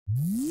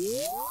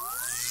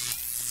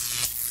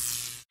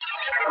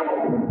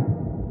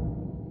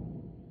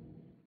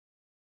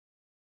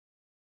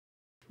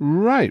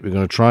Right, we're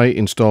going to try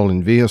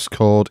installing VS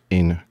Code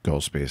in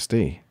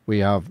GhostBSD. We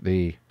have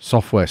the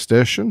software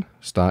station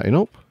starting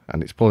up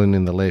and it's pulling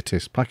in the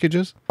latest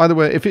packages. By the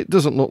way, if it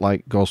doesn't look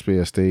like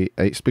GhostBSD,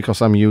 it's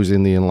because I'm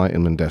using the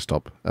Enlightenment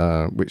desktop,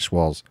 which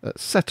was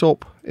set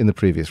up in the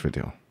previous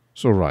video.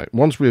 So right,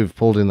 once we've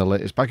pulled in the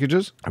latest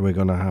packages, we're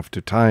going to have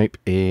to type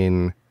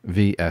in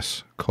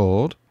VS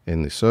Code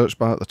in the search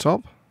bar at the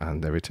top,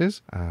 and there it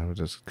is. We'll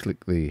just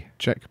click the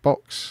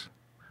checkbox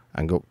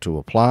and go up to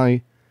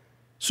apply.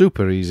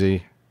 Super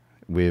easy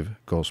with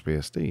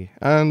GhostBSD,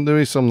 and there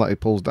is some that it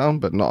pulls down,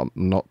 but not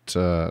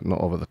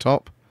over the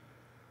top.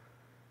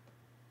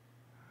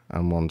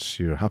 And once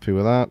you're happy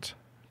with that,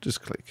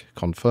 just click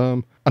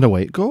confirm, and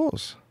away it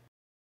goes.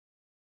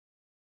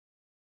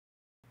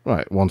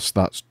 Right, once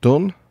that's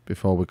done,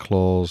 before we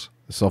close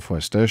the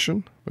software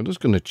station, we're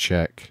just going to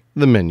check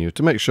the menu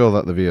to make sure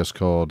that the VS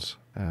Code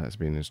has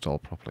been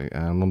installed properly.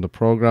 And under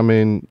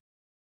programming,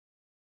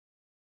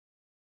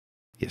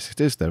 yes,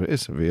 it is. There it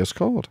is, VS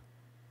Code.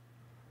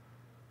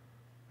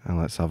 And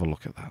let's have a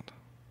look at that.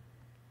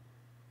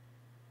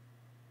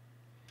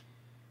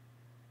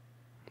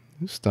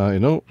 It's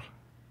starting up.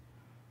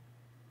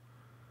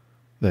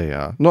 There you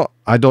are.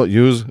 I don't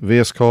use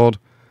VS Code,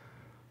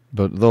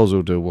 but those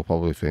who do will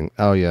probably think,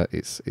 oh yeah,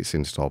 it's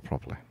installed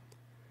properly.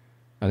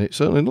 And it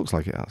certainly looks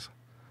like it has.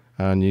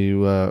 And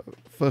you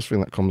first thing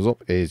that comes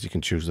up is you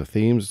can choose the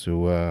themes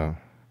to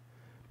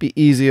be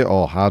easier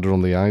or harder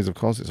on the eyes, of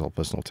course. It's all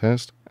personal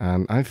taste.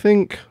 And I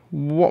think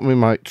what we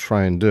might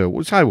try and do,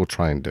 which I will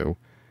try and do,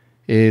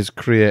 is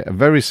create a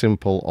very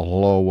simple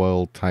hello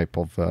world type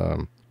of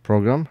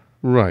program.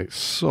 Right,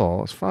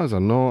 so as far as I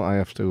know, I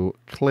have to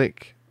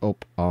click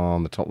up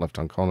on the top left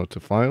hand corner to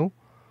file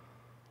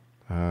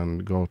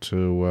and go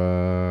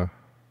to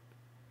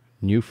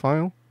new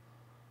file.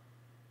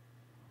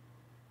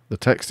 The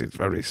text is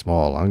very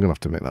small. I'm going to have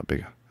to make that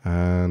bigger.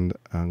 And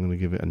I'm going to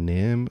give it a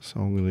name. So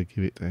I'm going to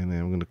give it a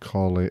name. I'm going to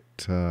call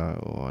it,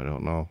 I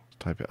don't know.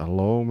 Type it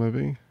hello,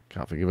 maybe.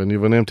 Can't think of any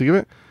other name to give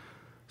it.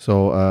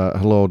 So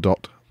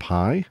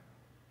hello.py.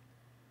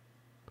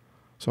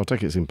 So I'll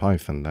take it's in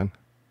Python then.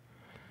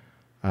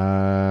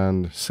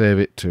 And save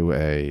it to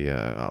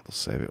I'll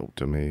save it up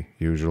to my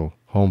usual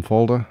home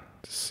folder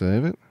to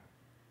save it.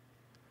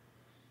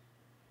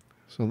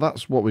 So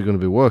that's what we're going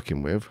to be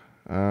working with.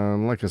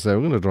 And like I said,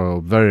 we're going to draw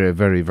a very,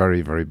 very,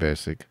 very, very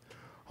basic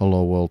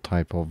hello world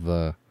type of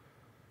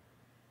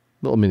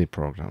little mini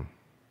program.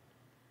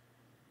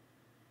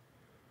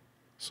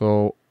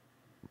 So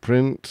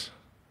print,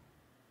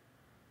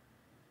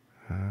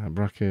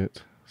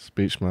 bracket,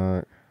 speech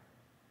mark,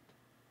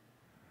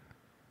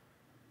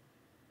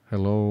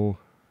 hello,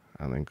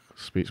 and then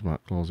speech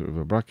mark, close it with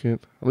a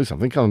bracket. At least I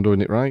think I'm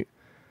doing it right.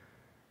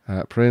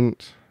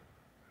 Print,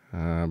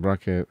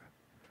 bracket,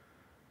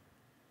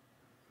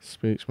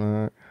 speech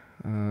mark,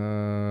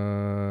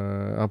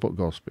 I'll put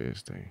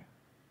GhostBSD.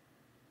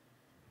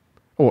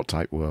 Oh, what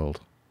type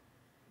world?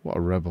 What a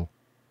rebel.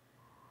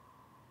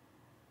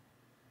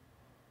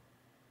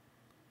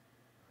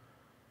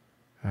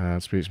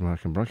 Speech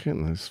mark and bracket,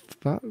 and there's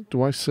that.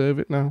 Do I save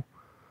it now?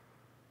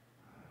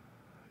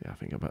 Yeah, I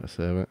think I better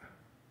save it.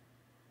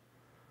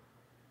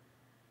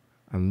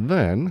 And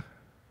then,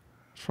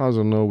 as far as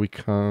I know, we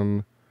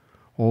can,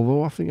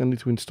 although I think I need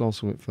to install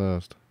something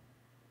first.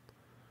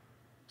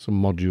 Some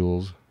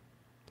modules.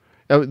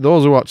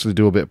 Those who actually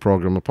do a bit of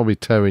programming are probably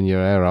tearing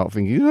your hair out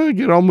thinking, oh,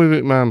 get on with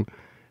it, man.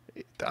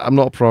 I'm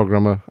not a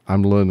programmer.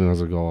 I'm learning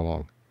as I go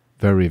along.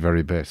 Very,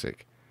 very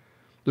basic.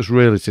 Just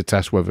really to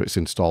test whether it's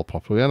installed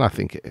properly, and I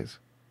think it is.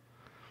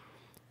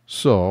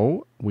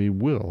 So, we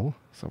will,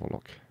 let's have a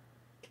look.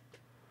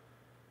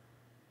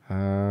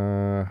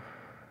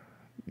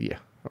 Yeah,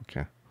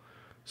 okay.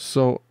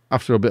 So,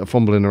 after a bit of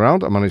fumbling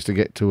around, I managed to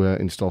get to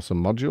install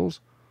some modules.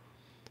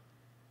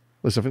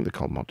 At least I think they're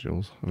called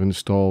modules. I've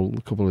installed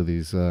a couple of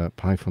these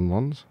Python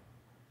ones.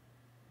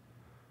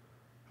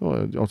 Oh,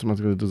 it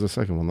automatically does the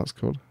second one, that's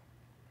good.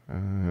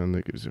 And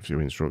it gives a few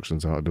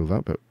instructions how to do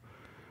that, but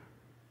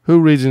who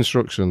reads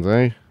instructions,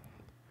 eh?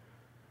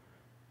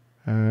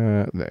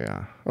 They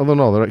are. Although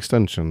no, they're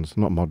extensions,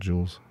 not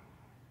modules.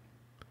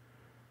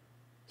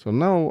 So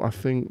now I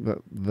think that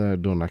they're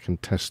done. I can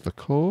test the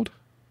code.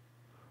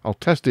 I'll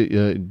test it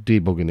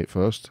debugging it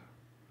first,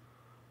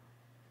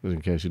 just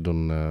in case you've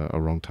done a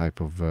wrong type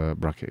of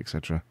bracket,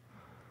 etc.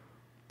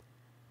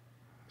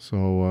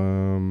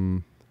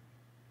 So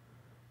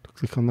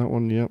click on that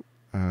one, yep,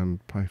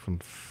 and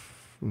Python.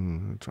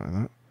 Try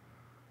that.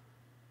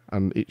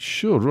 And it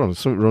should run.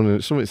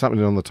 Something's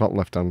happening on the top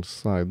left-hand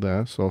side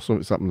there. So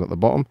something's happened at the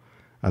bottom.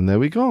 And there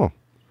we go.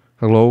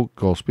 Hello,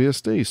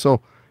 GhostBSD.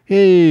 So,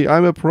 hey,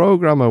 I'm a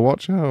programmer.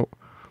 Watch out.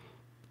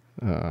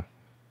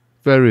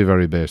 Very,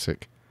 very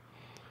basic.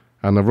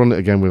 And I've run it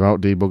again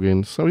without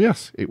debugging. So,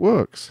 yes, it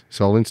works.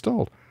 It's all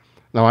installed.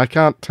 Now, I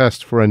can't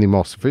test for any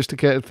more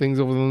sophisticated things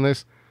other than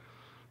this.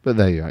 But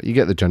there you are. You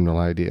get the general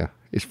idea.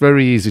 It's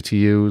very easy to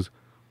use.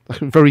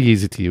 Very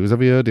easy to use.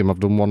 Have you heard him? I've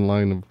done one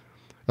line of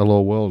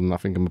Hello World and I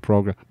think I'm a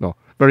program. No,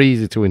 very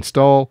easy to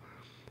install.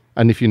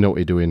 And if you know what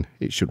you're doing,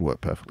 it should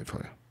work perfectly for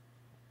you.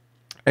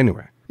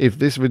 Anyway, if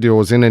this video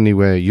was in any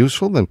way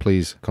useful, then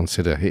please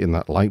consider hitting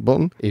that like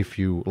button. If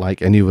you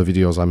like any other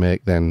videos I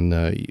make, then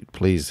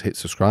please hit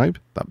subscribe.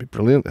 That'd be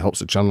brilliant. It helps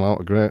the channel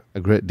out a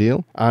great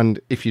deal. And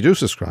if you do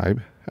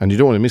subscribe and you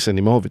don't want to miss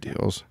any more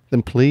videos,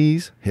 then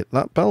please hit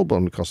that bell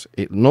button because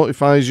it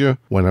notifies you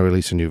when I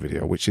release a new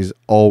video, which is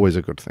always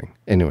a good thing.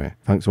 Anyway,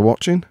 thanks for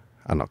watching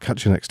and I'll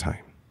catch you next time.